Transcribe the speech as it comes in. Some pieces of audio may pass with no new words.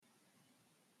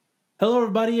Hello,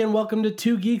 everybody, and welcome to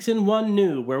Two Geeks and One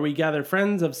New, where we gather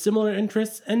friends of similar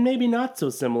interests and maybe not so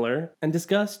similar and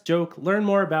discuss, joke, learn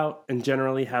more about, and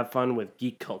generally have fun with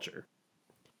geek culture.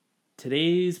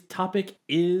 Today's topic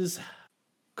is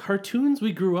cartoons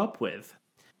we grew up with.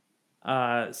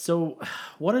 So,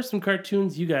 what are some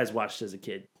cartoons you guys watched as a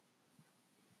kid?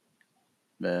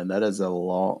 Man, that is a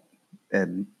long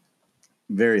and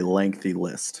very lengthy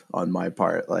list on my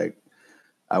part.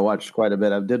 I watched quite a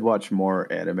bit. I did watch more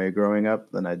anime growing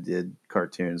up than I did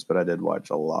cartoons, but I did watch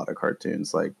a lot of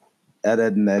cartoons like Ed,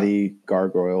 Edd and Eddy,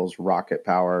 Gargoyles, Rocket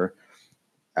Power,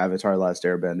 Avatar: Last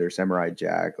Airbender, Samurai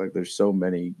Jack. Like, there's so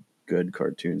many good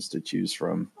cartoons to choose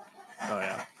from.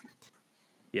 Oh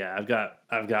yeah, I've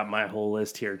got my whole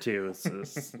list here too.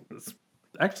 It's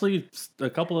actually a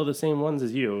couple of the same ones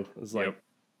as you. It's like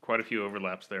quite a few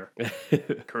overlaps there.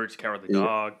 Courage the Cowardly Yeah.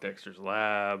 Dog, Dexter's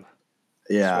Lab,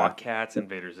 Yeah, SWAT Cats,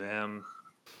 Invader Zim.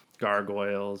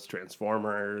 Gargoyles,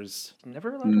 Transformers.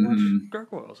 Never allowed to watch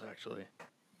Gargoyles, actually.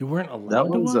 You weren't allowed that to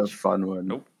one's watch? a fun one.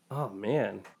 Nope. Oh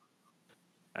man.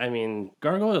 I mean,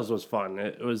 Gargoyles was fun.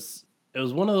 It was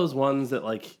one of those ones that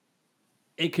like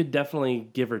it could definitely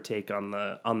give or take on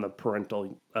the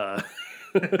parental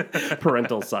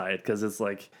parental side, because it's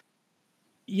like,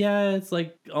 yeah, it's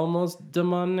like almost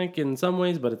demonic in some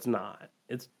ways, but it's not.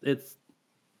 It's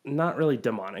not really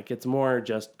demonic. It's more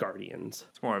just guardians.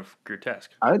 It's more of grotesque.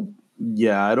 I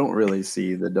don't really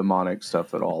see the demonic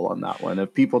stuff at all on that one.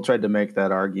 If people tried to make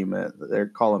that argument, they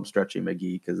call him Stretchy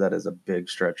McGee because that is a big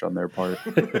stretch on their part.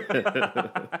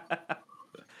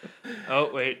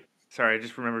 Oh, wait. Sorry, I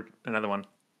just remembered another one.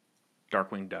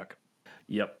 Darkwing Duck.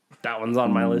 Yep, that one's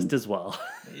on my list as well.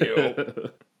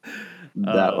 Yep.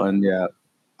 That one, yeah.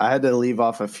 I had to leave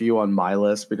off a few on my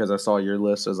list because I saw your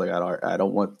list. I was like, I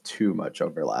don't want too much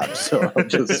overlap, so I'll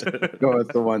just go with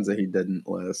the ones that he didn't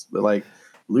list. But like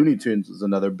Looney Tunes was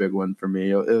another big one for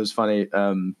me. It was funny.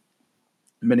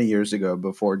 Many years ago,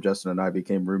 before Justin and I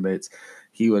became roommates,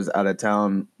 he was out of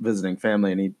town visiting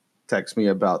family, and he texted me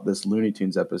about this Looney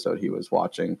Tunes episode he was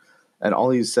watching, and all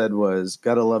he said was,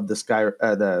 "Gotta love the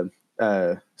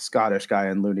Scottish guy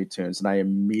in Looney Tunes," and I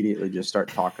immediately just start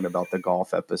talking about the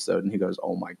golf episode, and he goes,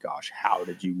 "Oh my gosh, how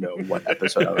did you know what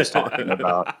episode I was talking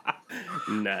about?"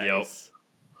 Nice. Yep.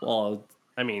 Well,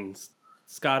 I mean,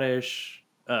 Scottish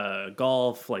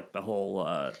golf, like the whole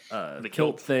The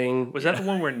kilt thing. Was that the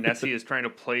one where Nessie is trying to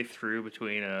play through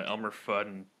between Elmer Fudd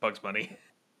and Bugs Bunny?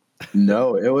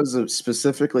 No, it was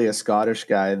specifically a Scottish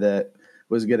guy that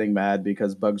was getting mad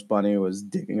because Bugs Bunny was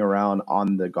digging around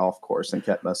on the golf course and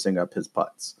kept messing up his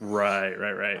putts. Right.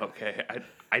 Okay,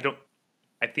 I don't.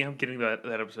 I think I'm getting that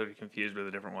episode confused with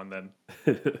a different one then.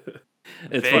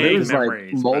 It's Vague funny. There was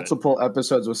memories, like but- multiple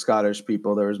episodes with Scottish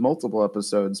people. There was multiple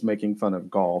episodes making fun of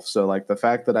golf. So like the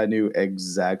fact that I knew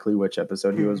exactly which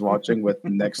episode he was watching with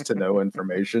next to no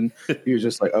information, he was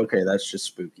just like, okay, that's just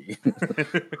spooky.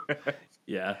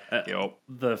 Yeah. Yep.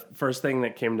 The first thing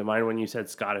that came to mind when you said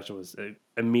Scottish was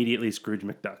immediately Scrooge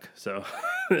McDuck. So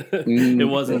it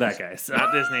wasn't that guy. So.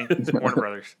 Not Disney. Warner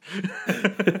Brothers.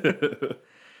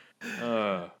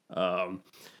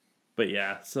 But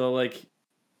yeah, so like,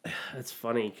 it's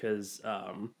funny because,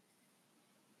 oh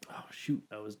shoot,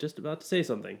 I was just about to say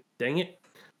something. Dang it.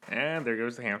 And there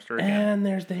goes the hamster again. And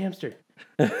there's the hamster.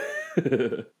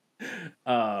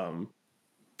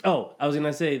 Oh, I was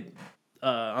gonna say,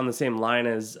 on the same line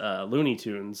as Looney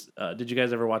Tunes, did you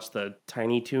guys ever watch the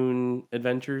Tiny Toon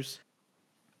Adventures?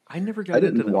 I never got I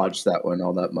into didn't that watch that one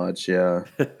all that much. Yeah,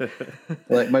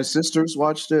 like my sisters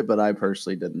watched it, but I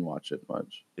personally didn't watch it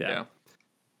much. Yeah.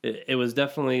 It was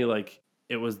definitely like,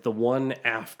 it was the one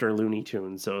after Looney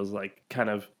Tunes, so it was like kind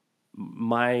of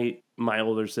my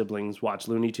older siblings watched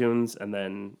Looney Tunes, and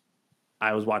then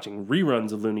I was watching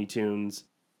reruns of Looney Tunes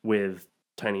with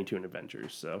Tiny Toon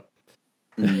Adventures. So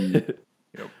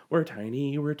we're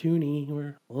tiny, we're toony,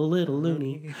 we're a little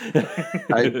loony.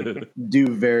 I do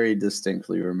very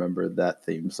distinctly remember that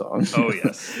theme song. Oh,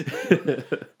 yes.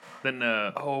 Then,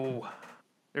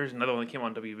 there's another one that came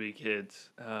on WB Kids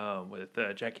with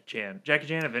Jackie Chan. Jackie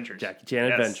Chan Adventures. Jackie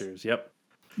Chan Adventures, yep.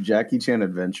 Jackie Chan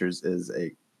Adventures is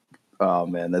oh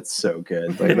man, that's so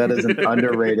good. Like, that is an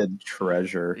underrated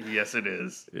treasure. Yes, it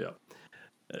is. Yeah.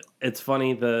 It's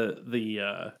funny,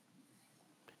 the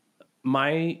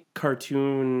my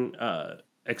cartoon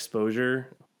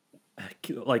exposure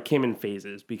like came in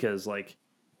phases, because like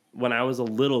when I was a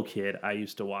little kid, I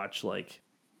used to watch like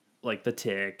The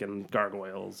Tick and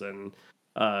Gargoyles and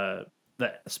the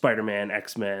Spider-Man,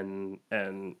 X-Men,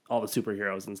 and all the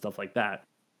superheroes and stuff like that.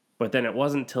 But then it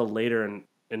wasn't till later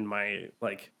in my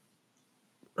like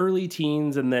early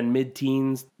teens and then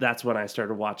mid-teens, that's when I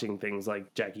started watching things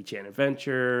like Jackie Chan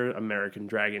Adventure, American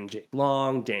Dragon, Jake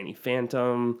Long, Danny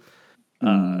Phantom.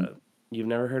 You've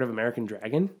never heard of American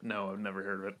Dragon? No, I've never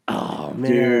heard of it. Oh,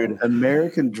 man. Dude,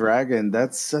 American Dragon,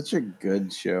 that's such a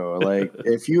good show. Like,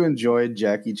 if you enjoyed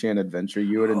Jackie Chan Adventure,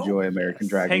 you would enjoy American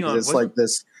Dragon. Hang on, 'Cause it's like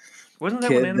this Wasn't that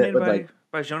kid one that animated would,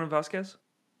 by Jonan Vasquez?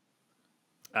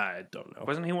 I don't know.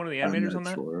 Wasn't he one of the I'm animators not on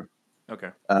that? sure.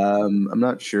 Okay. I'm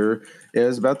not sure. It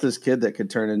was about this kid that could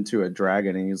turn into a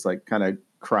dragon, and he's like kind of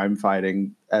crime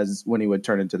fighting as when he would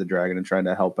turn into the dragon and trying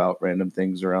to help out random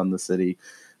things around the city.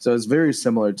 So it's very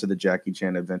similar to the Jackie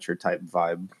Chan Adventure type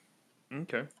vibe.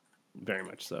 Okay. Very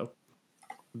much so.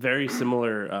 Very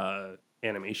similar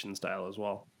animation style as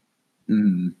well.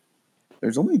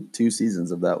 There's only 2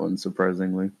 seasons of that one,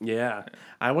 surprisingly. Yeah.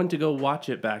 I went to go watch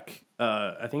it back.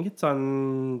 I think it's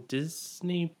on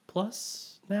Disney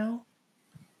Plus now,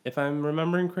 if I'm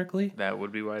remembering correctly. That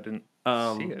would be why I didn't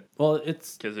see it. Well,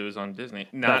 it's Because it was on Disney.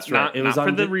 That's right. It was not for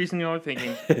on the reason you're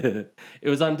thinking. it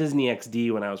was on Disney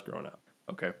XD when I was growing up.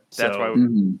 Okay. That's So-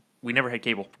 why we never had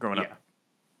cable growing up.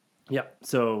 Yeah.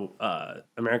 So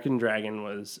American Dragon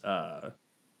was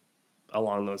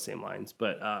along those same lines,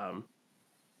 but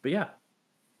yeah.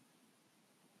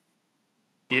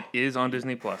 It is on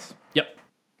Disney Plus. Yep.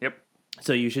 Yep.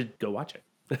 So you should go watch it.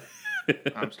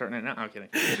 I'm starting it now. I'm kidding.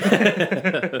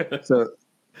 So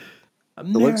it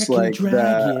looks like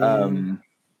Dragon.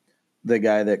 the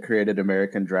guy that created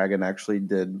American Dragon actually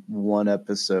did one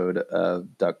episode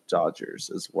of Duck Dodgers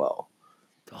as well.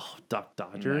 Oh, Duck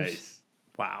Dodgers. Nice.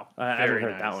 Wow. I haven't Very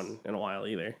heard that nice. one in a while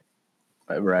either.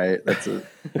 Right. That's a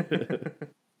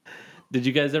Did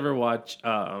you guys ever watch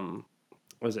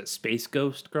was it Space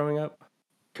Ghost growing up?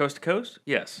 Coast to Coast?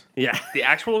 Yes. Yeah. The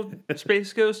actual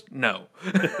Space Ghost? No.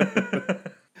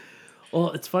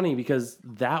 Well, it's funny because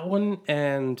that one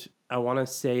and I want to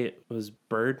say it was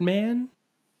Birdman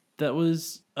that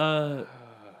was I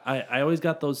always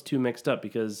got those two mixed up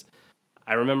because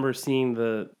I remember seeing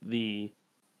the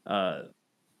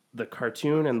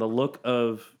cartoon and the look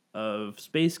of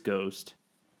Space Ghost,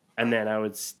 and then I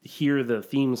would hear the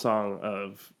theme song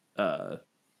of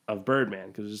Birdman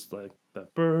because it's just like the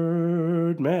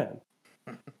Birdman.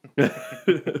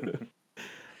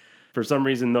 For some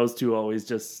reason, those two always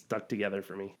just stuck together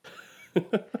for me.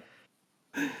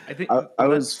 I think I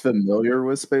was familiar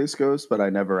with Space Ghost, but I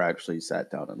never actually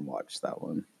sat down and watched that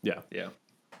one. Yeah. Yeah.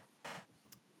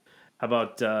 How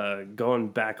about going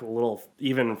back a little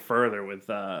even further with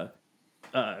PBS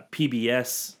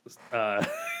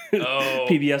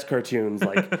PBS cartoons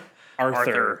like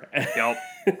Arthur. Yep.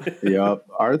 Yep.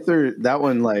 Arthur, that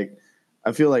one, like,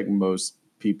 I feel like most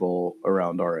people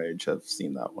around our age have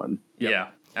seen that one. Yep. Yeah,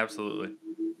 absolutely.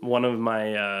 One of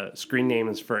my screen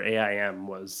names for AIM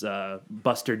was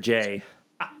Buster J.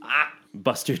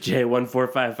 Buster J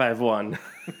 14551.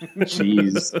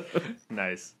 Jeez.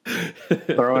 Nice.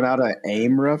 Throwing out an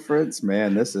AIM reference?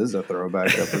 Man, this is a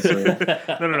throwback episode.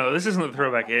 No. This isn't the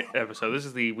throwback episode. This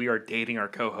is the We Are Dating Our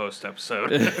Co-Host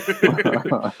episode.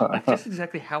 Like, just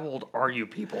exactly how old are you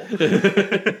people? You're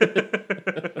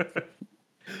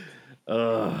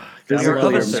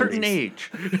of a certain age.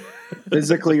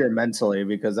 Physically or mentally,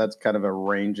 because that's kind of a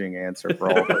ranging answer for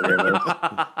all three of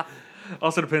us.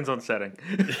 Also depends on setting.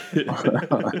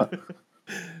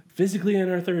 Physically in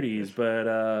our 30s,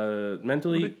 but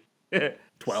mentally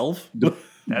 12.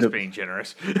 That's being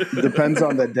generous. Depends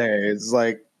on the day. It's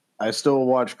like, I still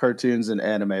watch cartoons and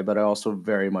anime, but I also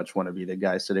very much want to be the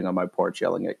guy sitting on my porch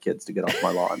yelling at kids to get off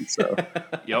my lawn. So,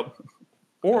 Yep.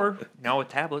 Or, now with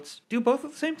tablets, do both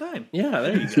at the same time. Yeah,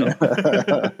 there you go.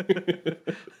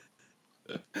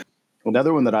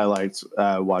 another one that I liked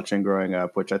watching growing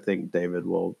up, which I think David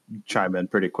will chime in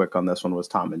pretty quick on this one, was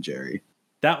Tom and Jerry.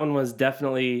 That one was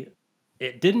definitely,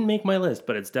 it didn't make my list,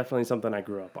 but it's definitely something I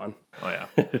grew up on. Oh, yeah.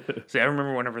 See, I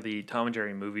remember whenever the Tom and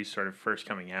Jerry movies started first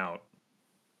coming out,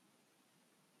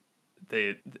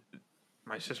 my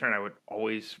sister and I would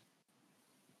always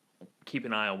keep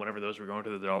an eye on whenever those were going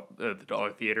to the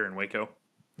Dollar Theater in Waco.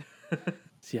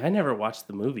 See, I never watched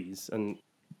the movies, and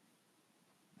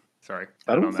Sorry.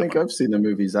 I don't think I've seen the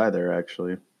movies either,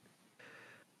 actually.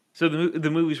 So the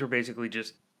movies were basically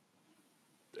just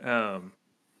an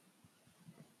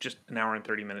hour and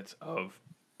 30 minutes of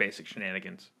basic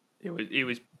shenanigans. It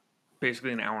was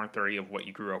basically an hour and 30 of what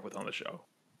you grew up with on the show.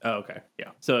 oh, okay. Yeah.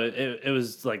 So it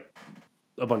was like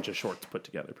a bunch of shorts put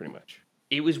together, pretty much.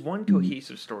 It was one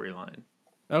cohesive storyline,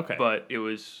 Okay. but it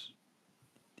was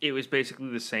basically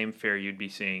the same fare you'd be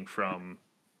seeing from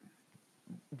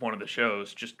one of the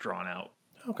shows, just drawn out.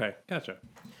 Okay, gotcha.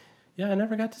 Yeah, I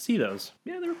never got to see those.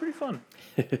 Yeah, they were pretty fun.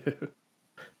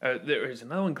 There was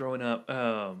another one growing up.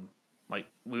 I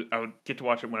would get to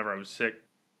watch it whenever I was sick.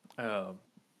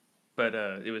 But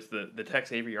it was the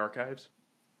Tex Avery Archives.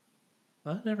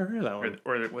 I never heard of that one.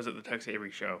 Or was it the Tex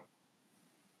Avery Show?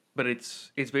 But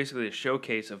it's basically a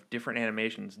showcase of different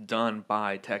animations done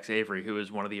by Tex Avery, who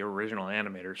is one of the original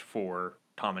animators for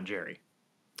Tom and Jerry.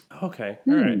 Okay,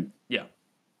 all right. Yeah.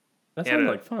 That sounds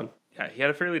like fun. Yeah, he had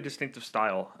a fairly distinctive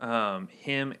style.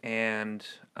 Him and,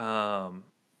 I'm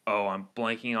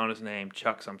blanking on his name,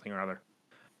 Chuck something or other.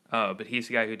 But he's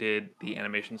the guy who did the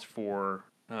animations for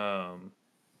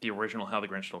the original How the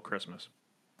Grinch Stole Christmas.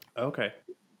 Okay.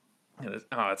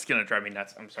 It's going to drive me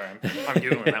nuts. I'm sorry. I'm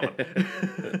Googling that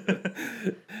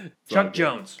one. Chuck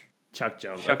Jones. Chuck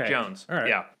Jones. Chuck Okay. Jones. All right.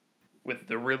 Yeah. With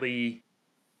the really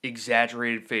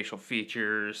exaggerated facial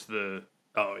features, the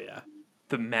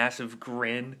massive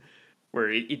grin, where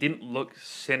it didn't look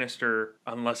sinister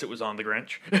unless it was on the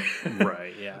Grinch.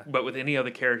 Right, yeah. But with any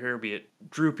other character, be it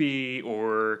Droopy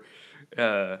or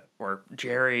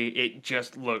Jerry, it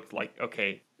just looked like,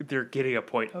 okay, they're getting a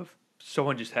point of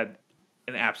someone just had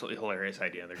an absolutely hilarious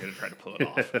idea and they're going to try to pull it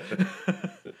off.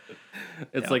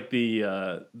 It's like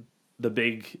the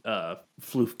big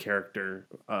floof character,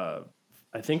 I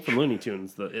think from Looney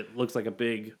Tunes. It looks like a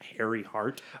big hairy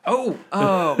heart.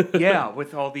 Yeah,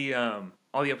 with all the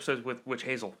episodes with Witch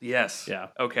Hazel. Yes. Yeah.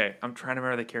 Okay, I'm trying to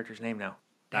remember the character's name now.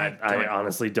 I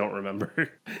honestly don't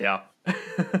remember. Yeah.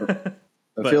 I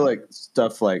feel like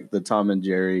stuff like the Tom and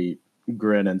Jerry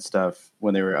grin and stuff,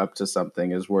 when they were up to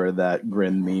something, is where that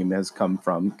grin meme has come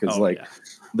from, because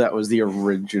that was the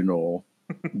original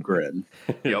grin.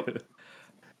 Yep. Of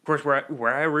course,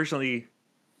 where I originally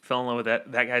fell in love with that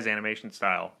guy's animation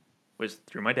style was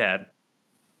through my dad,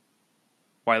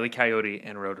 Wile E. Coyote,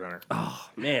 and Roadrunner. Oh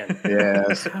man.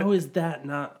 Yes. How is that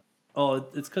not? Oh,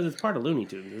 it's because it's part of Looney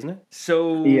Tunes, isn't it?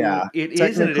 So yeah, it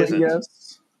is and it isn't.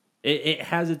 Yes. It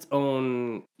has its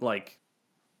own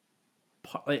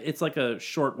it's like a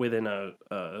short within a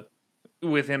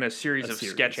series of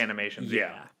sketch animations.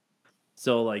 Yeah.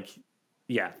 So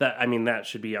that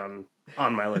should be on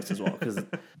my list as well, because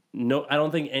I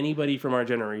don't think anybody from our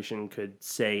generation could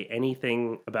say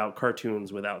anything about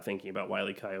cartoons without thinking about Wile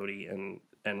E. Coyote and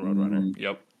Roadrunner.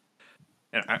 Yep.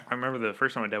 And I remember the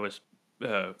first time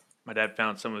my dad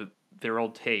found some of their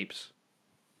old tapes.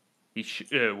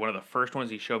 One of the first ones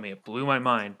he showed me, it blew my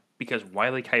mind because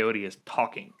Wile E. Coyote is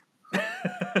talking.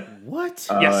 What?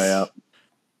 Yes. Yeah.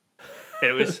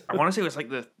 It was. I want to say it was like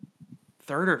the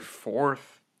third or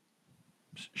fourth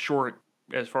short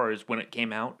as far as when it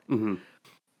came out,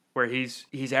 where he's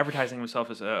advertising himself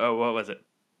as what was it?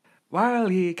 Wile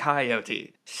E.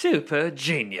 Coyote, super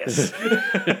genius.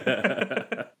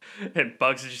 And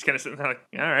Bugs is just kind of sitting there like,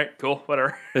 all right, cool,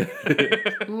 whatever.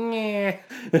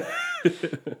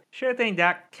 Sure thing,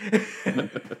 Doc.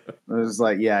 It was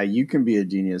like, yeah, you can be a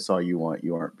genius all you want.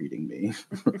 You aren't beating me.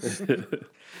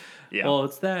 Yeah. Well,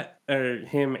 it's that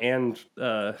him and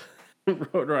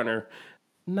Roadrunner.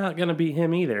 Not gonna beat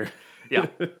him either. Yeah.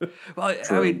 Well,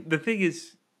 true. I mean, the thing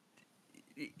is,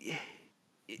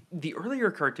 the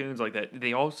earlier cartoons like that,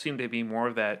 they all seem to be more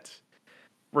of that.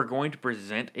 We're going to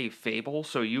present a fable,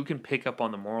 so you can pick up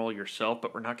on the moral yourself,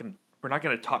 but we're not going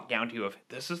to talk down to you of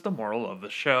this is the moral of the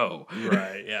show.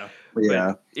 Right. Yeah.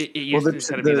 Yeah. It used to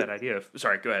kind of be that idea of.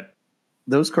 Sorry. Go ahead.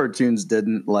 Those cartoons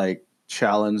didn't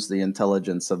challenge the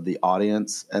intelligence of the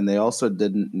audience, and they also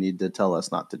didn't need to tell us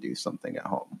not to do something at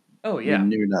home. Oh yeah. We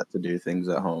knew not to do things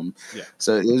at home. Yeah.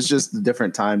 So it was just a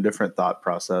different time, different thought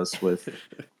process with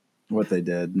what they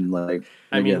did, and they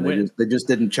just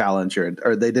didn't challenge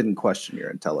or they didn't question your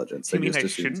intelligence. They just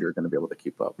assumed you were going to be able to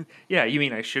keep up. Yeah, you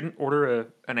mean I shouldn't order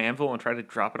an anvil and try to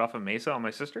drop it off a mesa on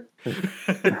my sister? Who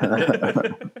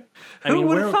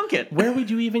would have thunk it? Where would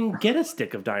you even get a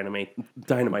stick of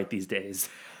dynamite these days?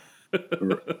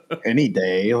 Any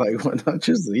day, not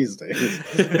just these days.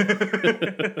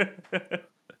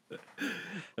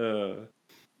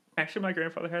 Actually, my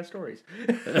grandfather had stories.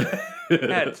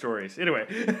 Had stories. Anyway.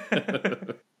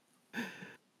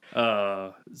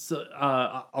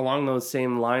 Along those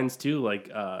same lines too,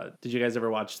 did you guys ever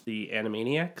watch the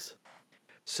Animaniacs?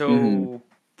 So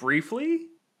briefly,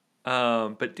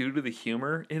 but due to the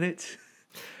humor in it.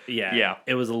 Yeah.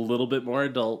 It was a little bit more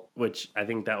adult, which I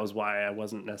think that was why I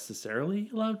wasn't necessarily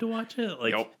allowed to watch it.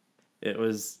 Yep. It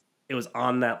was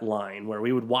on that line where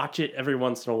we would watch it every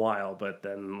once in a while, but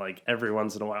then every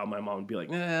once in a while my mom would be like,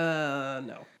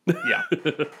 no. Yeah.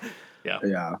 Yeah.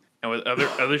 Yeah. And with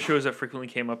other shows that frequently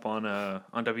came up on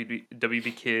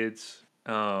WB Kids,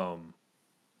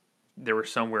 there were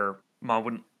some where mom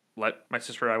wouldn't let my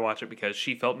sister and I watch it because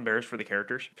she felt embarrassed for the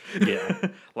characters. Yeah.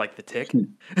 Like the Tick. Oh,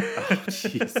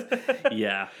 jeez.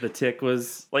 Yeah, the Tick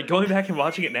was... Like, going back and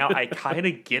watching it now, I kind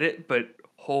of get it, but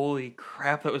holy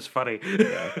crap, that was funny.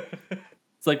 Yeah.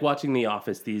 It's like watching The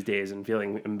Office these days and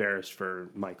feeling embarrassed for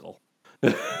Michael.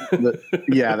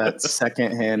 That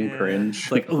secondhand cringe.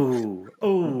 It's like,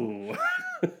 ooh.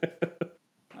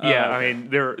 Yeah, I mean,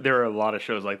 there are a lot of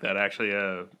shows like that, actually.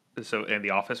 So, and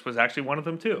The Office was actually one of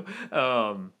them, too.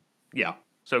 Yeah,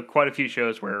 so quite a few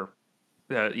shows where,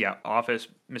 Office,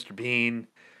 Mr. Bean,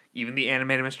 even the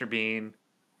animated Mr. Bean.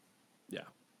 Yeah.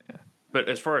 But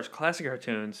as far as classic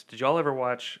cartoons, did y'all ever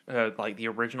watch like the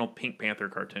original Pink Panther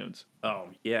cartoons? Oh,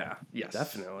 yeah. Yes.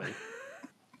 Definitely.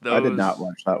 I did not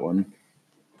watch that one.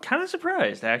 Kind of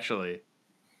surprised, actually.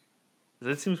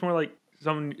 That seems more like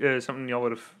something y'all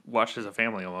would have watched as a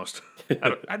family almost.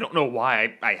 I don't know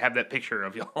why I have that picture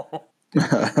of y'all.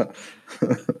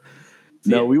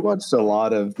 No, we watched a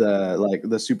lot of the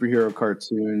superhero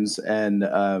cartoons and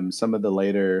some of the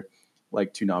later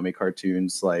like Toonami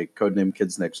cartoons, like Codename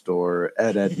Kids Next Door,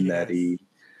 Ed, Edd and Eddy,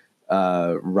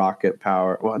 Rocket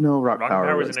Power. Well, no, Rocket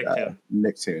Power was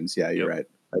Nicktoons. Yeah, you're right.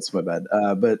 That's my bad.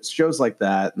 But shows like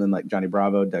that, and then like Johnny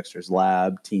Bravo, Dexter's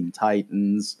Lab, Teen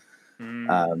Titans.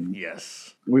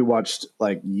 Yes. We watched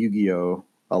like Yu-Gi-Oh!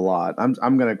 A lot.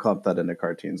 I'm gonna clump that into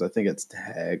cartoons. I think it's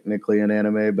technically an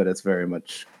anime, but it's very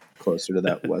much closer to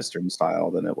that Western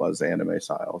style than it was anime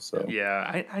style. So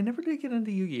yeah, I never did get into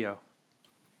Yu-Gi-Oh.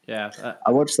 Yeah,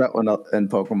 I watched that one and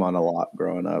Pokemon a lot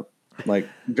growing up. Like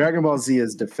Dragon Ball Z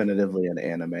is definitively an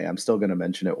anime. I'm still going to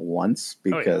mention it once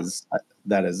because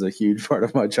that is a huge part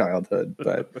of my childhood.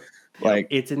 But like,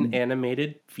 it's an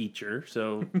animated feature,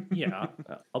 so yeah,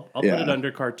 I'll put it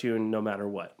under cartoon no matter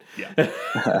what. Yeah,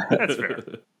 that's fair.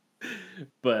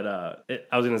 But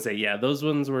I was going to say, yeah, those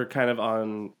ones were kind of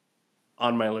on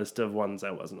my list of ones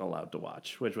I wasn't allowed to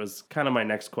watch, which was kind of my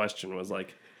next question. Was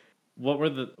like, what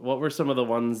were some of the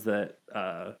ones that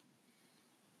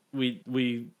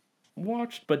we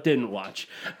watched but didn't watch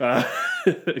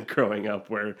growing up,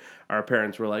 where our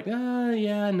parents were like,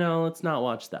 no, let's not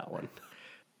watch that one.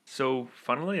 So,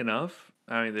 funnily enough,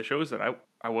 I mean, the shows that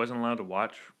I wasn't allowed to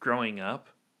watch growing up,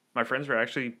 my friends were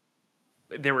actually,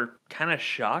 they were kind of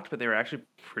shocked, but they were actually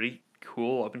pretty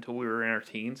cool up until we were in our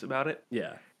teens about it.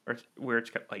 Yeah. Or where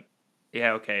it's like,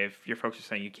 yeah, okay, if your folks are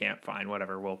saying you can't, fine,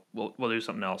 whatever, we'll do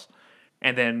something else.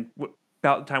 And then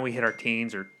about the time we hit our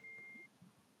teens, or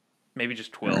maybe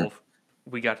just 12,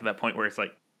 we got to that point where it's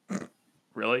like,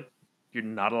 really? You're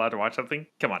not allowed to watch something?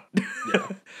 Come on.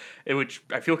 Yeah. Which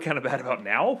I feel kind of bad about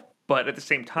now, but at the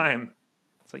same time,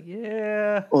 it's like,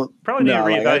 probably need to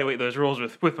reevaluate those rules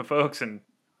with my folks. And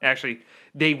actually,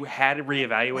 they had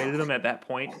reevaluated them at that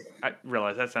point. I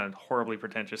realized that sounded horribly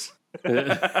pretentious.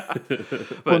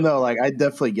 Well, no, like I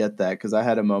definitely get that because I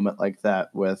had a moment like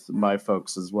that with my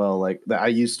folks as well. Like I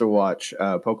used to watch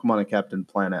Pokemon and Captain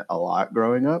Planet a lot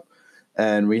growing up,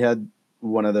 and we had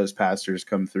one of those pastors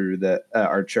come through that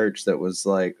our church that was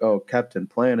like, oh, Captain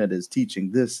Planet is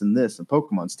teaching this and this, and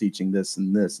Pokemon's teaching this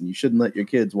and this, and you shouldn't let your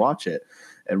kids watch it.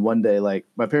 And one day, like,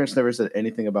 my parents never said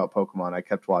anything about Pokemon. I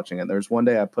kept watching it. There was one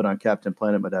day I put on Captain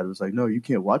Planet. My dad was like, no, you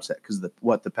can't watch that because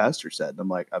what the pastor said. And I'm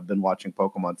like, I've been watching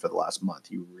Pokemon for the last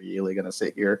month. You really going to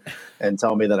sit here and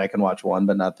tell me that I can watch one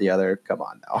but not the other? Come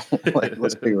on now. Like,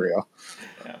 let's be real.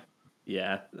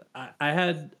 Yeah. I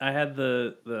had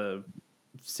the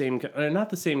same, not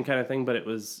the same kind of thing, but it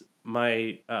was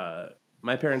my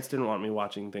parents didn't want me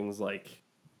watching things like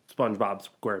SpongeBob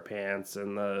SquarePants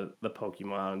and the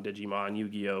Pokemon, Digimon,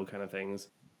 Yu-Gi-Oh kind of things.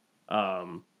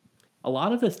 A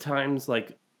lot of the times,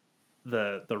 like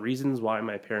the reasons why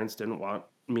my parents didn't want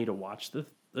me to watch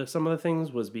some of the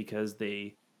things was because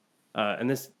they, and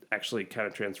this actually kind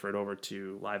of transferred over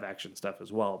to live action stuff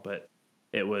as well, but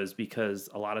it was because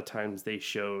a lot of times they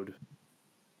showed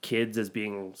kids as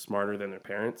being smarter than their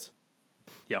parents.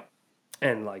 Yeah.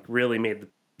 And like really made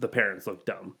the parents look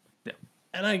dumb. Yeah.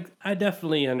 And I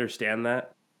definitely understand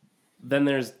that. Then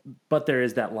there is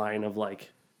that line of like,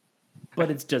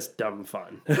 but it's just dumb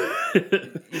fun.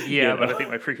 Yeah, but I think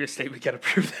my previous statement got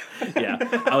approved. Yeah.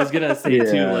 I was going to say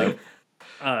too, like,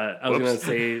 I was going to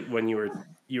say when you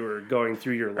were going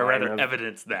through your line or rather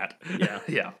evidence that. Yeah.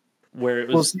 Yeah. Where it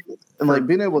was and like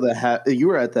being able to have, you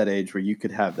were at that age where you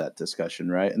could have that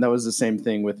discussion, right? And that was the same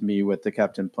thing with me with the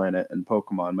Captain Planet and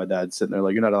Pokemon. My dad's sitting there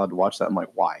like, you're not allowed to watch that. I'm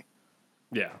like, why?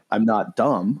 Yeah. I'm not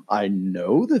dumb. I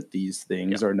know that these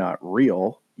things are not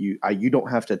real. You don't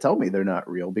have to tell me they're not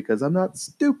real because I'm not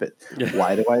stupid.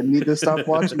 Why do I need to stop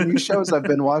watching these shows I've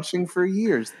been watching for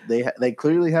years? They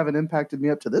clearly haven't impacted me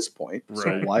up to this point. Right.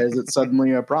 So why is it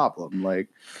suddenly a problem? Like,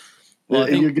 Well, I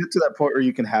think you get to that point where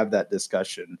you can have that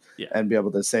discussion Yeah. and be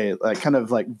able to say, like, kind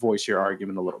of like voice your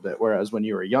argument a little bit. Whereas when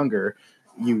you were younger,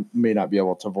 you may not be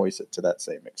able to voice it to that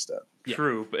same extent. Yeah.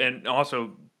 True, and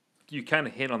also you kind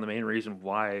of hit on the main reason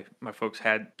why my folks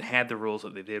had the rules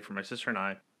that they did for my sister and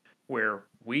I, where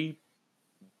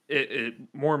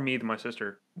more me than my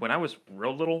sister. When I was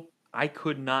real little, I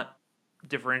could not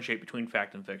differentiate between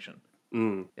fact and fiction.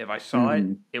 If I saw it,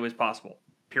 it was possible.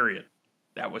 Period.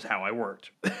 That was how I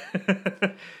worked.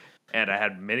 And I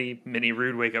had many, many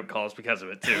rude wake-up calls because of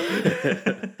it,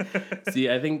 too. See,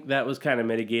 I think that was kind of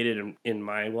mitigated in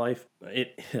my life.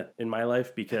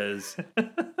 Because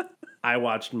I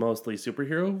watched mostly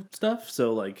superhero stuff,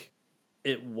 so like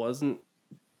it wasn't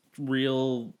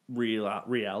real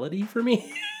reality for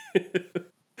me.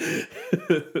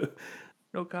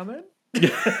 No comment?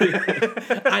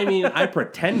 I mean, I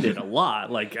pretended a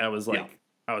lot. Like I was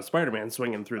Spider-Man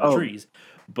swinging through the trees.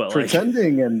 But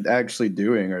pretending and actually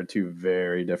doing are two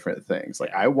very different things.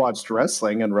 Like I watched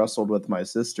wrestling and wrestled with my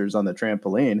sisters on the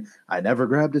trampoline. I never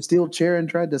grabbed a steel chair and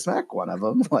tried to smack one of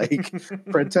them. Like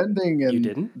pretending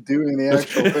and doing the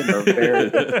actual thing are very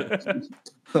different.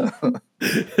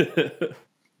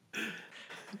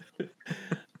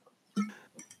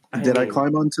 Did I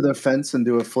climb onto the fence and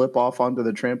do a flip off onto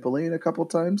the trampoline a couple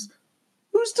times?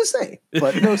 Who's to say?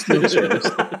 But no steel chairs.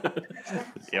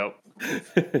 Yep.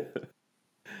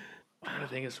 I'm trying to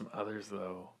think of some others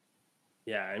though.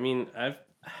 Yeah, I mean,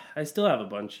 I still have a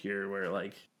bunch here where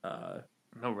like no,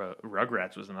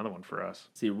 Rugrats was another one for us.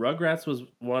 See, Rugrats was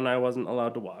one I wasn't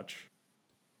allowed to watch.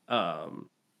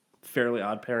 Fairly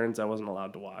Odd Parents I wasn't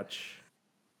allowed to watch.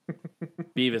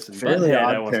 Beavis and Fairly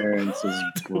Butthead Odd Parents is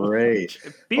great.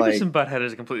 Beavis and Butthead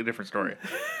is a completely different story.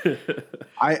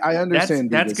 I understand.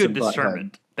 That's good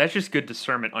discernment. That's just good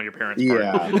discernment on your parents'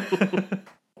 part.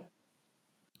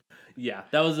 Yeah,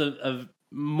 that was a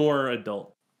more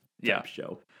adult type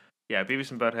show. Yeah,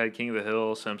 Beavis and Butthead, King of the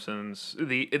Hill, Simpsons,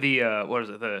 the what is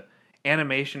it? The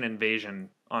Animation Invasion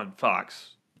on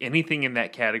Fox. Anything in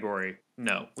that category,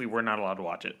 no, we were not allowed to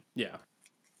watch it. Yeah.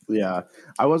 Yeah,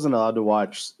 I wasn't allowed to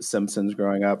watch Simpsons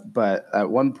growing up, but at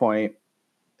one point,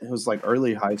 it was like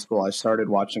early high school, I started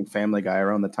watching Family Guy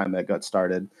around the time that got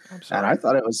started. And I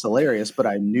thought it was hilarious, but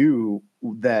I knew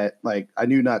that, like, I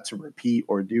knew not to repeat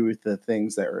or do the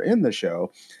things that were in the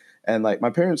show. And, like,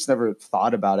 my parents never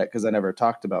thought about it because I never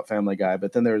talked about Family Guy.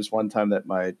 But then there was one time that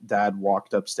my dad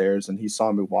walked upstairs and he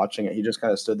saw me watching it. He just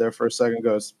kind of stood there for a second and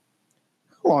goes,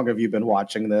 "How long have you been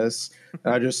watching this?"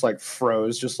 And I just like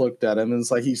froze, just looked at him. And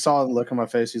it's like he saw the look on my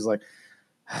face. He's like,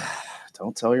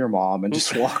 "Don't tell your mom," and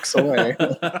just walks away. All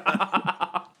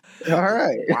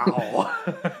right. Wow.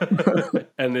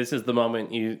 And this is the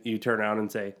moment you turn around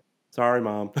and say, "Sorry,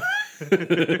 Mom."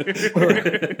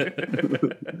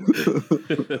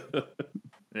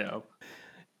 Yeah.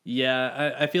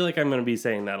 Yeah, I feel like I'm going to be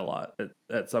saying that a lot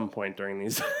at some point during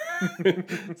these.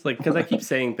 It's like, because I keep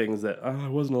saying things that I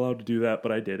wasn't allowed to do that,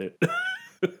 but I did it.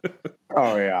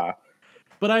 Oh, yeah.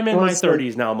 But I'm in my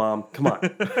 30s now, Mom. Come on.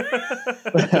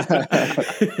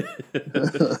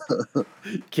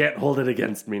 Can't hold it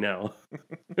against me now.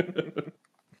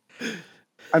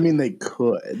 I mean, they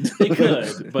could. They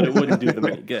could, but it wouldn't do them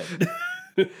any good.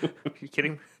 Are you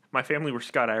kidding? My family were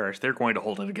Scott Irish. They're going to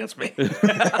hold it against me.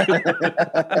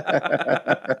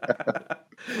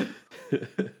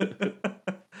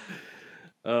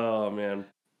 Oh, man.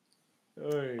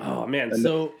 Oh, man.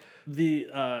 So the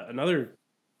another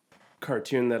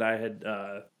cartoon that I had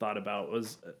thought about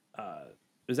was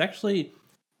it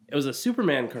was a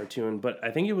Superman cartoon, but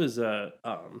I think it was I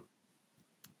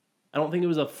don't think it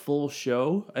was a full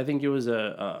show. I think it was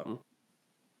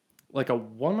like a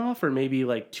one-off or maybe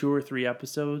like 2 or 3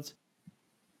 episodes.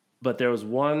 But there was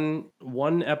one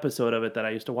episode of it that I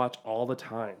used to watch all the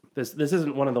time. This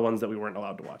isn't one of the ones that we weren't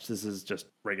allowed to watch. This is just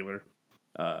regular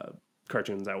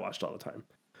cartoons I watched all the time.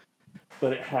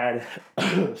 But it had,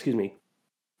 excuse me,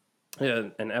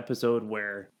 an episode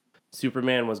where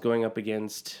Superman was going up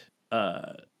against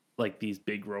like these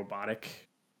big robotic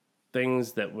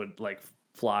things that would like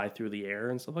fly through the air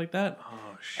and stuff like that.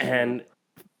 Oh, shit. And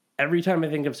every time I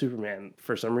think of Superman,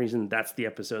 for some reason, that's the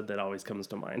episode that always comes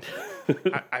to mind.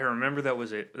 I remember that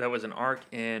was an arc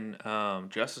in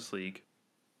Justice League,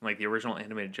 like the original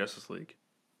animated Justice League.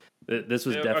 This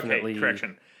was definitely... Okay,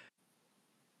 correction.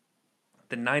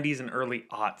 The 90s and early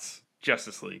aughts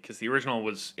Justice League, because the original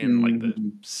was in like the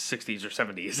 60s or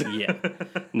 70s. Yeah.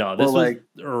 No, this was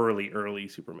early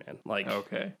Superman. Like,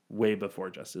 okay, way before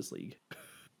Justice League.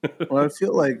 Well, I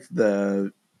feel like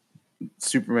the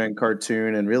Superman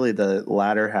cartoon and really the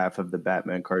latter half of the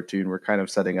Batman cartoon were kind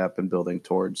of setting up and building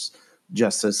towards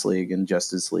Justice League and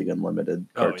Justice League Unlimited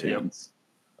cartoons.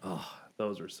 Oh,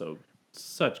 those were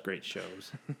such great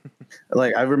shows.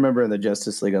 Like I remember in the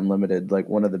Justice League Unlimited, like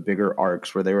one of the bigger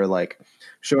arcs where they were like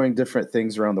showing different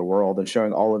things around the world and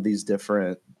showing all of these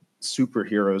different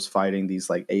superheroes fighting these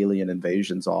like alien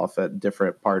invasions off at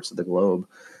different parts of the globe.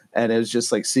 And it was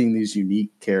just like seeing these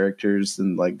unique characters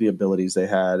and like the abilities they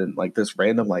had, and like this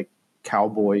random like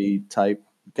cowboy type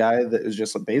guy that is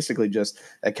just basically just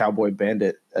a cowboy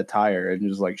bandit attire and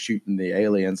just like shooting the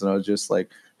aliens. And I was just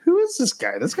like, who is this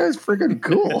guy? This guy's freaking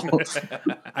cool.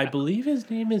 I believe his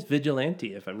name is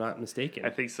Vigilante, if I'm not mistaken. I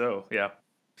think so. Yeah,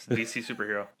 it's a DC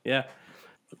superhero. Yeah,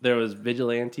 there was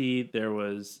Vigilante. There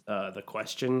was the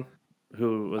Question,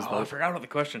 who was I forgot about the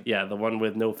Question. Yeah, the one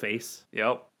with no face.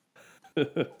 Yep.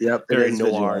 Yep, very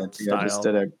noir style. I just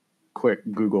did a quick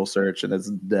Google search, and it's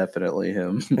definitely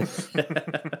him.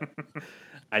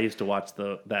 I used to watch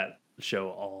that show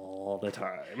all the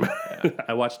time.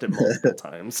 I watched it multiple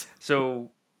times. So,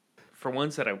 for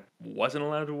ones that I wasn't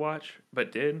allowed to watch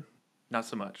but did, not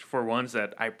so much. For ones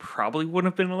that I probably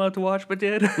wouldn't have been allowed to watch but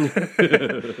did,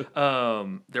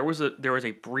 there was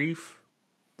a brief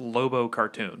Lobo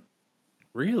cartoon.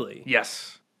 Really?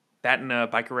 Yes, that and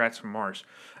Biker Rats from Mars.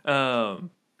 I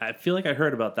feel like I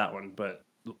heard about that one, but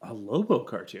a Lobo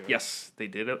cartoon. Yes, they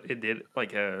did. It did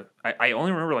like I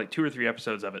only remember like 2 or 3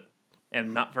 episodes of it,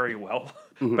 and not very well.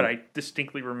 Mm-hmm. But I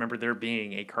distinctly remember there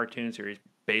being a cartoon series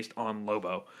based on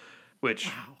Lobo,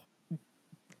 which,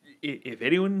 if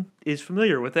anyone is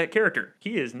familiar with that character,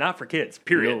 he is not for kids.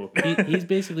 Period. No, he's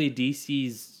basically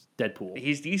DC's Deadpool.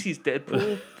 He's DC's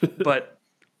Deadpool, but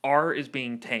R is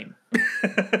being tame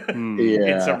Yeah.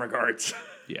 in some regards.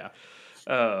 Yeah.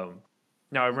 Now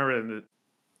I remember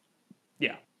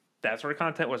that sort of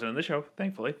content wasn't in the show,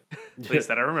 thankfully. At least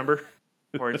that I remember.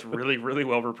 Or it's really, really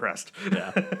well repressed.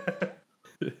 Yeah.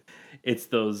 It's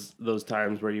those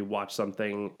times where you watch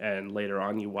something and later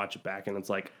on you watch it back and it's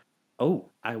like, oh,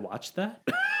 I watched that?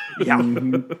 Yeah.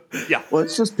 Mm-hmm. Yeah. Well,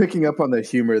 it's just picking up on the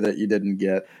humor that you didn't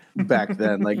get back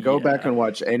then. Like, go back and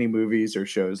watch any movies or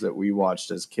shows that we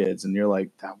watched as kids, and you're like,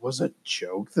 that was a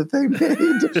joke that they made.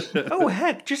 Oh,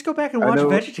 heck. Just go back and watch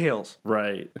VeggieTales.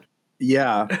 Right.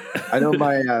 Yeah. I know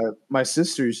my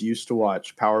sisters used to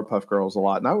watch Powerpuff Girls a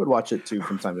lot, and I would watch it too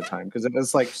from time to time because it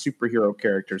was like superhero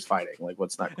characters fighting. Like,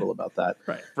 what's not cool about that?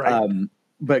 Right.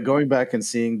 But going back and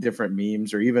seeing different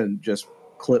memes or even just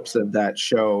clips of that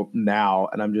show now,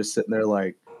 and I'm just sitting there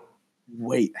like,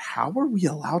 wait, how are we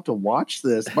allowed to watch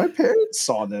this? My parents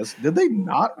saw this. Did they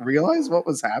not realize what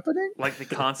was happening? Like the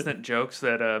constant jokes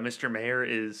that Mr. Mayor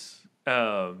is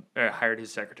hired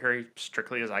his secretary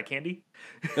strictly as eye candy.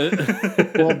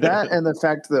 Well, that and the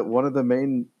fact that one of the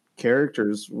main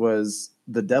characters was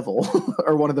the devil,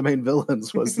 or one of the main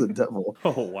villains was the devil.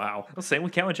 Oh, wow. Well, same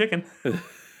with Cow and Chicken.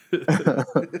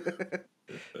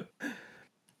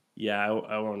 Yeah,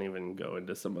 I won't even go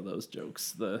into some of those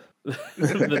jokes. The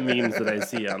memes that I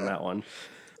see on that one.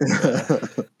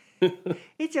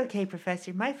 It's okay,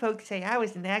 Professor. My folks say I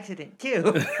was in an accident, too.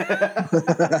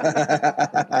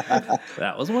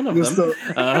 That was one of Just them.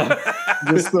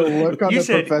 Just the look on You the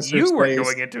said professor's you weren't face.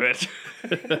 going into it.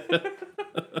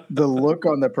 The look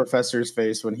on the professor's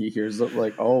face when he hears it,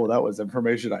 like, oh, that was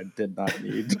information I did not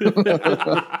need.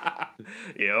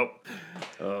 Yep.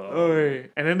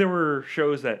 And then there were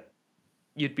shows that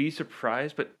you'd be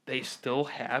surprised, but they still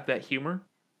have that humor.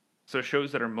 So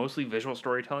shows that are mostly visual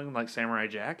storytelling, like Samurai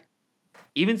Jack.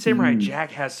 Even Samurai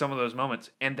Jack has some of those moments,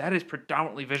 and that is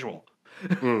predominantly visual.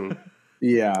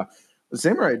 Yeah.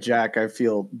 Samurai Jack, I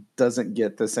feel, doesn't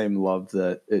get the same love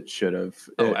that it should have.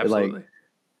 Oh, absolutely. Like,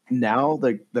 now,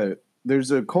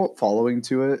 there's a cult following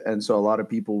to it, and so a lot of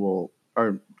people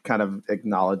are kind of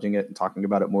acknowledging it and talking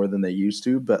about it more than they used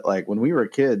to. But like when we were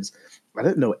kids, I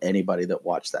didn't know anybody that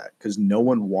watched that because no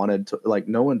one wanted to, like,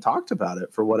 no one talked about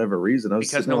it for whatever reason. I was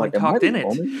Because no one talked in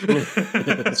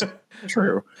it.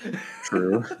 True.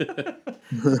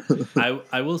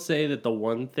 I will say that the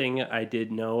one thing I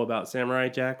did know about Samurai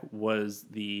Jack was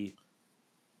the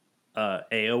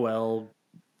AOL.com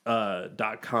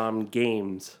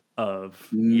games of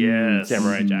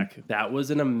Samurai Jack. That was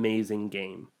an amazing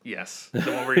game. Yes.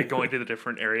 The one where you're going to the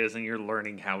different areas and you're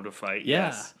learning how to fight. Yeah.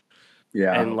 Yes.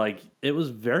 Yeah. And like it was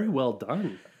very well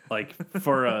done. Like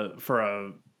for a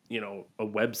a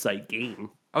website game.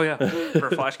 Oh yeah. For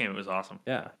a Flash game it was awesome.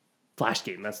 Yeah. Flash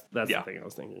game. That's the thing I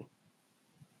was thinking.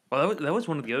 Well, that was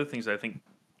one of the other things that I think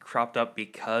cropped up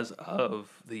because of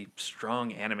the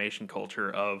strong animation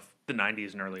culture of the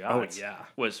 90s and early aughts. Oh, yeah.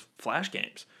 Was Flash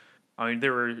games. I mean,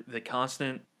 there were the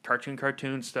constant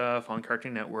cartoon stuff on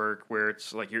Cartoon Network where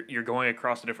it's like you're going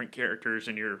across the different characters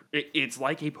and it's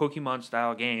like a Pokemon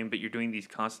style game, but you're doing these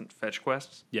constant fetch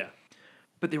quests. Yeah.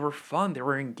 But they were fun. They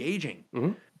were engaging.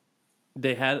 Mm-hmm.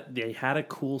 They had a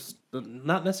cool,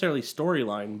 not necessarily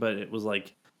storyline, but it was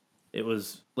like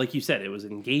you said, it was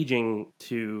engaging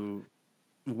to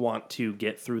want to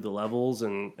get through the levels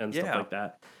and stuff like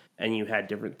that. And you had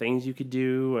different things you could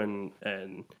do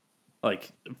and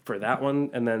like for that one,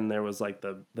 and then there was like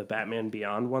the Batman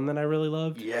Beyond one that I really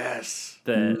loved. Yes.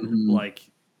 That like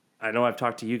I know I've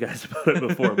talked to you guys about it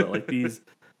before, but like these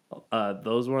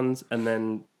those ones, and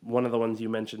then one of the ones you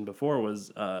mentioned before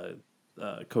was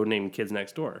codename Kids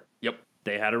Next Door. Yep.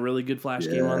 They had a really good Flash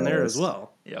game on there as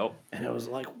well. Yep. And it was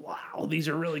like, wow, these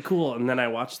are really cool. And then I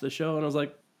watched the show and I was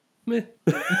like, meh.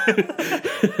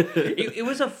 It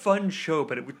was a fun show,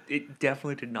 but it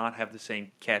definitely did not have the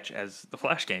same catch as the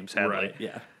Flash games had. Right,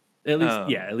 yeah.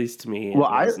 At least to me. Well,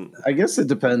 I guess it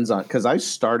depends on, because I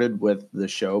started with the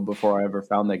show before I ever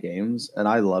found the games, and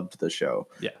I loved the show.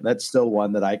 Yeah. That's still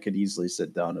one that I could easily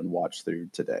sit down and watch through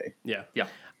today. Yeah.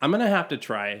 I'm going to have to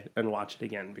try and watch it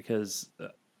again because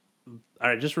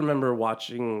I just remember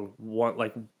watching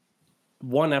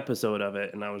one episode of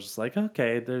it, and I was just like,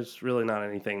 okay, there's really not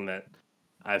anything that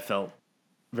I felt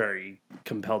very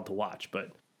compelled to watch, but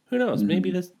who knows?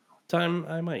 Maybe this time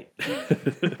I might.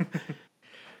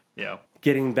 Yeah.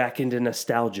 Getting back into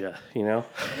nostalgia, you know?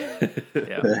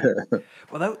 Yeah.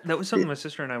 Well, that was something my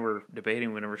sister and I were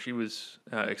debating whenever she was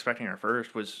expecting our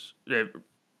first was,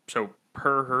 so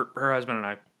her husband and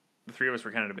I, the three of us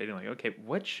were kind of debating like, okay,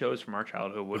 what shows from our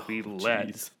childhood would we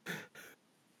let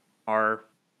our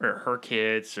or her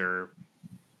kids or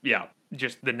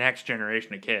just the next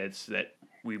generation of kids that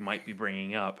we might be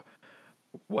bringing up,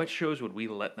 what shows would we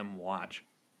let them watch?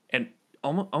 And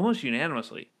almost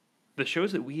unanimously, the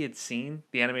shows that we had seen,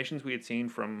 the animations we had seen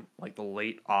from like the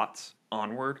late aughts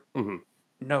onward,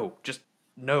 no.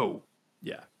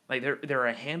 Yeah. Like there are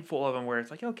a handful of them where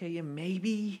it's like, okay, yeah,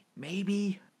 maybe.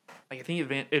 Like I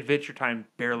think Adventure Time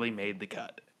barely made the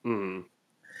cut.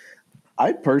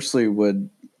 I personally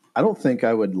I don't think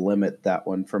I would limit that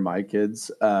one for my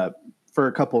kids for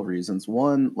a couple of reasons.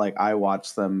 One, like I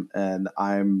watch them and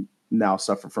I'm now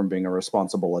suffer from being a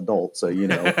responsible adult. So,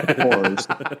 of course.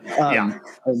 And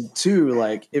two,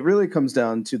 like it really comes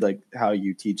down to like how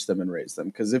you teach them and raise them.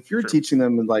 Because if you're teaching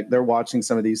them and like they're watching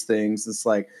some of these things, it's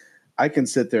like I can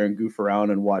sit there and goof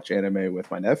around and watch anime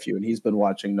with my nephew, and he's been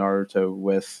watching Naruto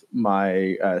with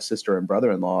my sister and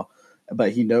brother-in-law,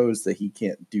 but he knows that he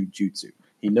can't do jutsu.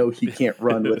 He knows he can't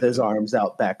run with his arms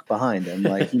out back behind him.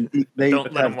 Like they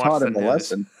have taught him the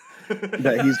lesson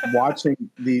that he's watching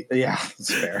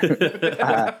it's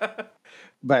fair.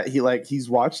 But he's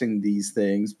watching these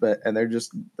things, and they're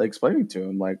just explaining to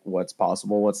him like what's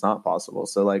possible, what's not possible.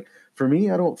 So like for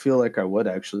me, I don't feel like I would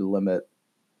actually limit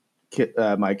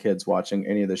my kids watching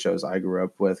any of the shows I grew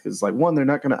up with, because like one, they're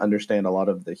not going to understand a lot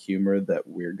of the humor that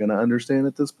we're going to understand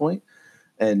at this point,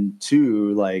 and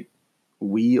two, like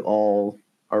we all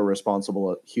are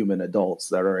responsible human adults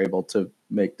that are able to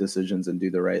make decisions and do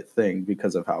the right thing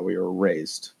because of how we were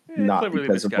raised, not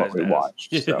because of what we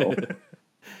watched. So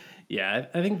yeah,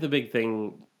 I think the big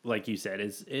thing, like you said,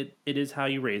 is it is how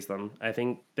you raise them. I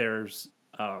think there is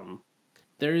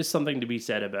something to be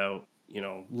said about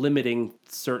limiting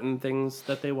certain things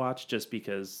that they watch just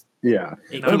because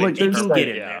it can get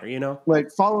in there, like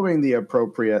following the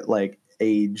appropriate like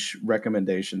age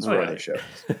recommendations for the shows,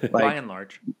 like, by and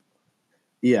large.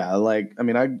 Yeah, like I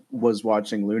mean, I was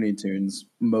watching Looney Tunes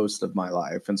most of my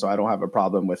life, and so I don't have a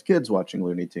problem with kids watching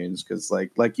Looney Tunes because,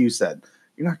 like you said,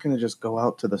 you're not going to just go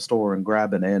out to the store and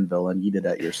grab an anvil and eat it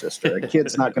at your sister. A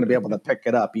kid's not going to be able to pick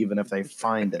it up even if they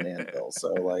find an anvil.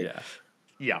 So, like,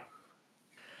 yeah.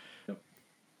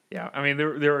 I mean,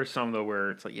 there are some though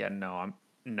where it's like,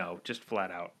 just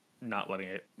flat out not letting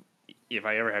it. If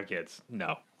I ever have kids,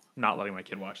 no, not letting my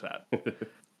kid watch that.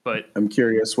 But I'm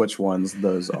curious which ones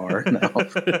those are now.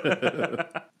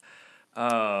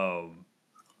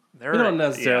 We don't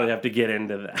necessarily have to get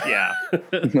into that. Yeah.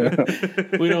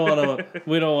 we don't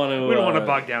want to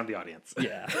bog down the audience.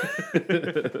 Yeah.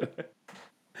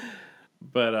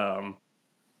 But I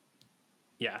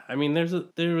mean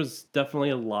there was definitely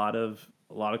a lot of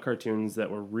cartoons that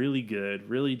were really good,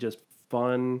 really just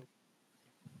fun,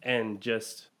 and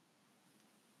just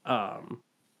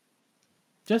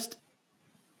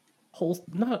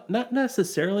not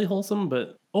necessarily wholesome,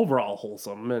 but overall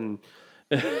wholesome, and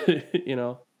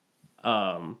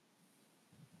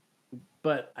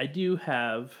but I do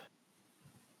have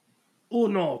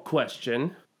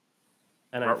question,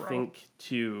 and I think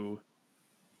to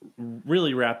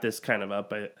really wrap this kind of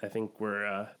up, I think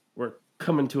we're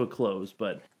coming to a close.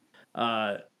 But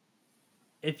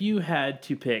if you had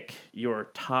to pick your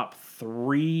top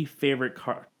 3 favorite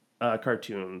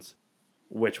cartoons,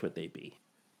 which would they be?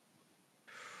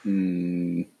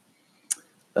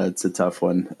 That's a tough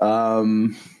one.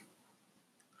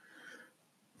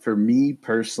 For me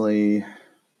personally,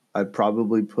 I'd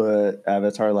probably put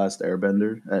Avatar: Last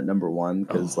Airbender at number 1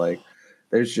 because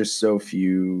there's just so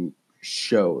few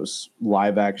shows,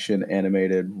 live action,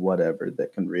 animated, whatever,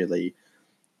 that can really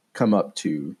come up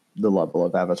to the level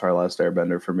of Avatar: Last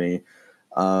Airbender for me.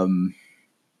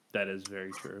 That is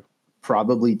very true.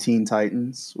 Probably Teen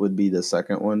Titans would be the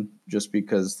second one, just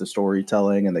because the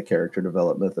storytelling and the character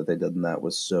development that they did in that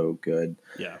was so good.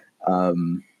 Yeah.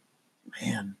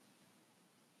 Man,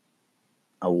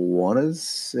 I want to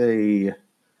say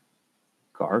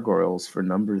Gargoyles for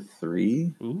number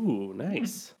 3. Ooh,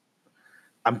 nice.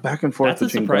 I'm back and forth That's a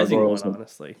between surprising Gargoyles. one,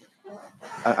 honestly.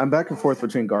 I'm back and forth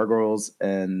between Gargoyles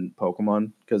and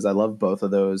Pokemon because I love both of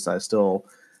those. I still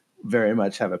very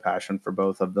much have a passion for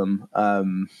both of them.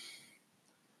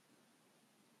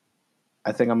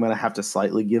 I think I'm going to have to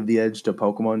slightly give the edge to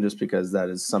Pokemon just because that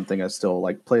is something I still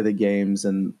play the games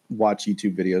and watch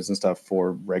YouTube videos and stuff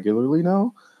for regularly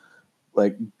now.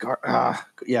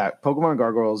 Pokemon and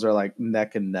Gargoyles are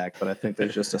neck and neck, but I think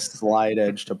there's just a slight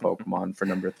edge to Pokemon for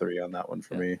number 3 on that one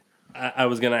for me. I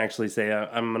was going to actually say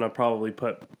I'm going to probably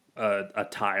put a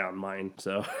tie on mine,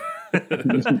 so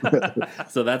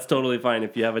so that's totally fine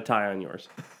if you have a tie on yours.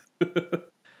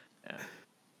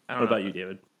 What about you,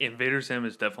 David? Invader Zim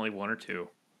is definitely 1 or 2.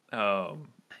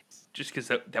 Just because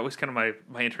that was kind of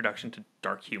my introduction to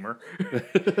dark humor,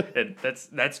 and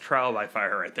that's trial by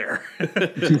fire right there.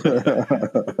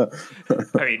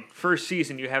 I mean, first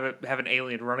season you have an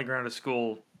alien running around a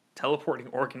school, teleporting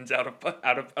organs out of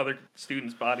other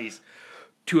students' bodies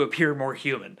to appear more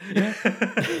human.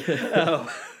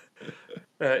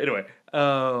 Anyway,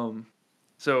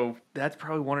 so that's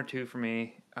probably 1 or 2 for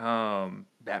me.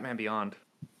 Batman Beyond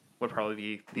would probably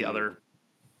be the other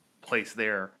place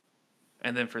there.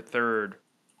 And then for third,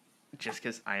 just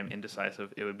because I am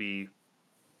indecisive, it would be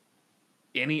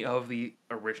any of the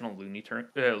original Looney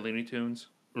Tunes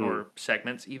or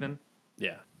segments even.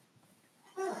 Yeah.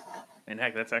 And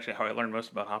heck, that's actually how I learned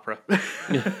most about opera.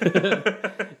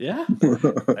 Yeah,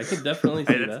 I could definitely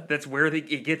see that. That's where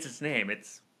it gets its name.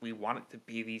 We want it to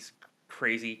be these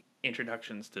crazy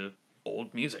introductions to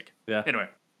old music. Yeah. Anyway.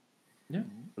 Yeah,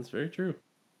 that's very true.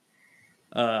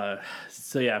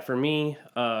 So yeah, for me,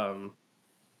 I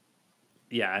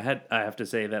have to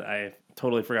say that I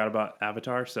totally forgot about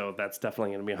Avatar, so that's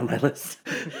definitely going to be on my list.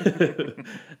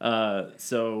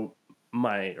 So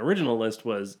my original list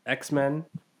was X-Men,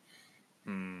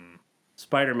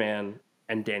 Spider-Man,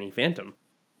 and Danny Phantom.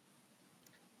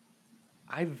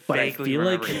 I vaguely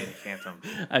remember Danny Phantom.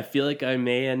 I feel like I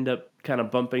may end up kind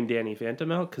of bumping Danny Phantom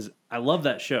out because I love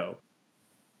that show,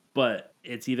 but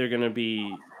it's either going to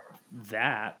be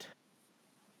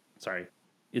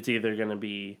it's either going to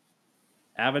be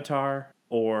Avatar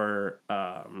or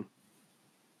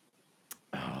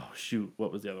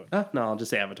what was the other one? No, I'll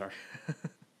just say Avatar.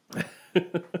 I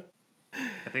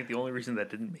think the only reason that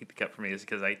didn't make the cut for me is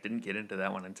because I didn't get into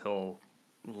that one until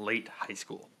late high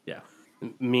school. Yeah,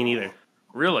 me neither.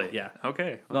 Really? Yeah.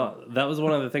 Okay. No, that was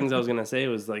one of the things I was gonna say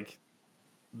was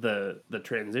the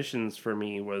transitions for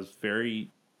me was very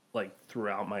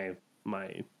throughout my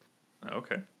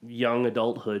okay young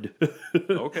adulthood.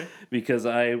 Okay. Because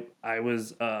I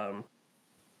was I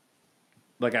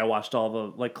watched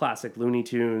all the classic Looney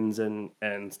Tunes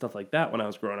and stuff like that when I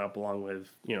was growing up, along with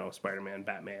Spider-Man,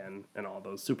 Batman, and all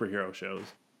those superhero shows.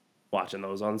 Watching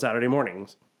those on Saturday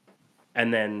mornings,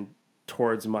 and then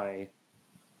towards my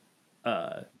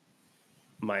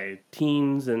my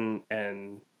teens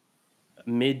and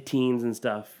mid-teens and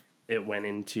stuff, it went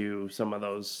into some of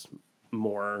those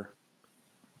more,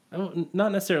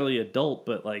 not necessarily adult,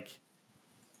 but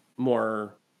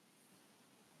more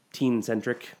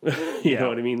teen-centric. You know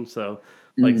what I mean? So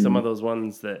some of those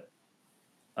ones that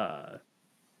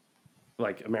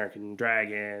American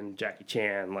Dragon, Jackie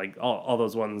Chan, all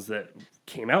those ones that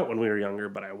came out when we were younger,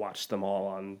 but I watched them all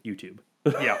on YouTube.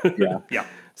 Yeah.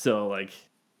 So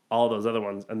all those other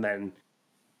ones, and then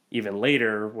even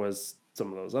later was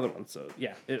some of those other ones. So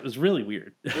yeah, it was really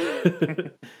weird.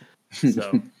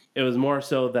 So it was more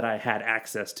so that I had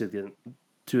access to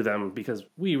them because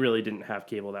we really didn't have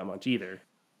cable that much either.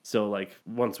 So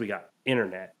once we got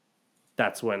internet,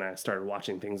 that's when I started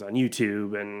watching things on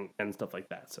YouTube and stuff like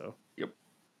that. So yep.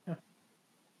 Yeah.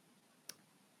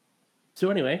 So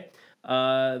anyway,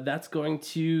 that's going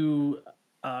to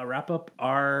wrap up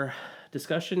our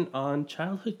discussion on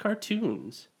childhood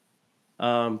cartoons.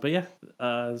 But yeah, it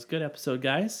was a good episode,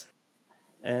 guys.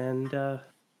 And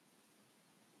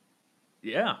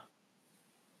Yeah.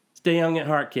 stay young at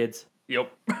heart, kids.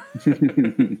 Yep.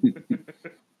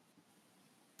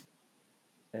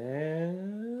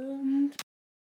 And